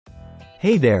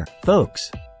Hey there,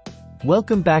 folks!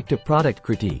 Welcome back to Product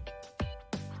Critique,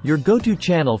 your go-to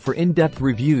channel for in-depth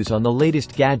reviews on the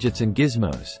latest gadgets and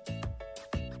gizmos.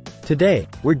 Today,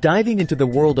 we're diving into the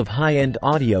world of high-end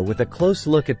audio with a close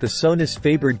look at the Sonus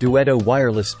Faber Duetto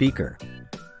wireless speaker.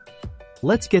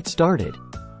 Let's get started.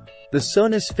 The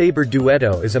Sonus Faber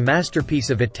Duetto is a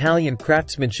masterpiece of Italian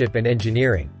craftsmanship and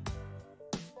engineering.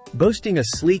 Boasting a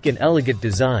sleek and elegant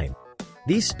design,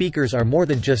 these speakers are more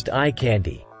than just eye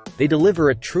candy. They deliver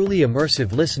a truly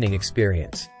immersive listening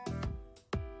experience.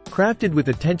 Crafted with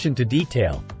attention to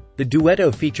detail, the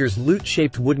Duetto features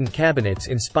lute-shaped wooden cabinets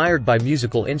inspired by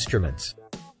musical instruments.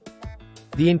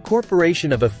 The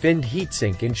incorporation of a finned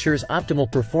heatsink ensures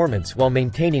optimal performance while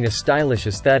maintaining a stylish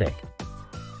aesthetic.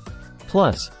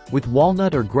 Plus, with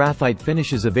walnut or graphite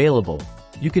finishes available,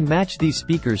 you can match these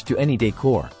speakers to any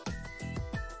decor.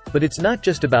 But it's not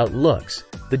just about looks.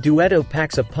 The Duetto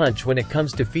packs a punch when it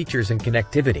comes to features and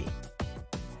connectivity.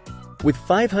 With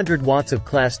 500 watts of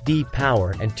Class D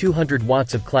power and 200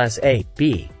 watts of Class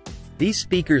A/B, these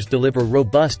speakers deliver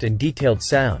robust and detailed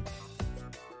sound.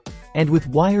 And with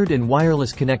wired and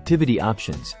wireless connectivity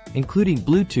options, including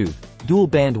Bluetooth,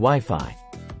 dual-band Wi-Fi,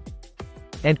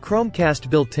 and Chromecast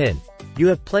built-in, you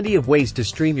have plenty of ways to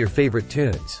stream your favorite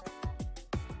tunes.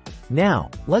 Now,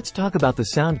 let's talk about the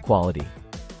sound quality.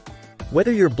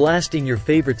 Whether you're blasting your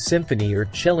favorite symphony or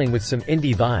chilling with some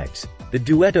indie vibes, the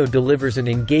Duetto delivers an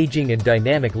engaging and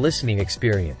dynamic listening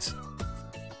experience.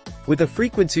 With a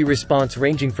frequency response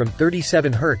ranging from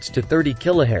 37 Hz to 30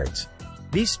 kHz,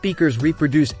 these speakers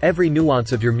reproduce every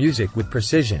nuance of your music with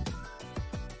precision.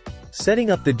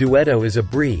 Setting up the Duetto is a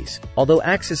breeze, although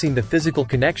accessing the physical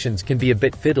connections can be a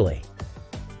bit fiddly.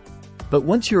 But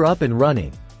once you're up and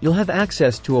running, you'll have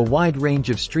access to a wide range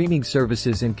of streaming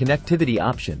services and connectivity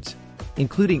options,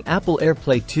 including Apple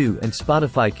AirPlay 2 and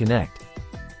Spotify Connect.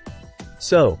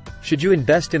 So, should you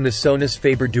invest in the Sonus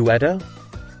Faber Duetto?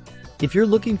 If you're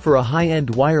looking for a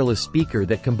high-end wireless speaker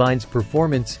that combines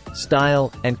performance,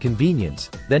 style, and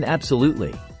convenience, then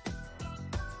absolutely.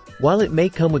 While it may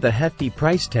come with a hefty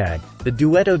price tag, the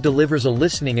Duetto delivers a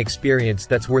listening experience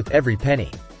that's worth every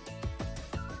penny.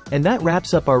 And that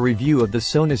wraps up our review of the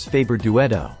Sonus Faber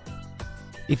Duetto.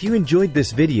 If you enjoyed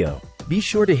this video, be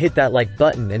sure to hit that like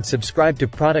button and subscribe to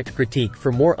Product Critique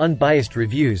for more unbiased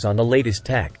reviews on the latest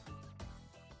tech.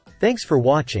 Thanks for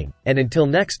watching, and until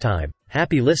next time,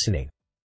 happy listening.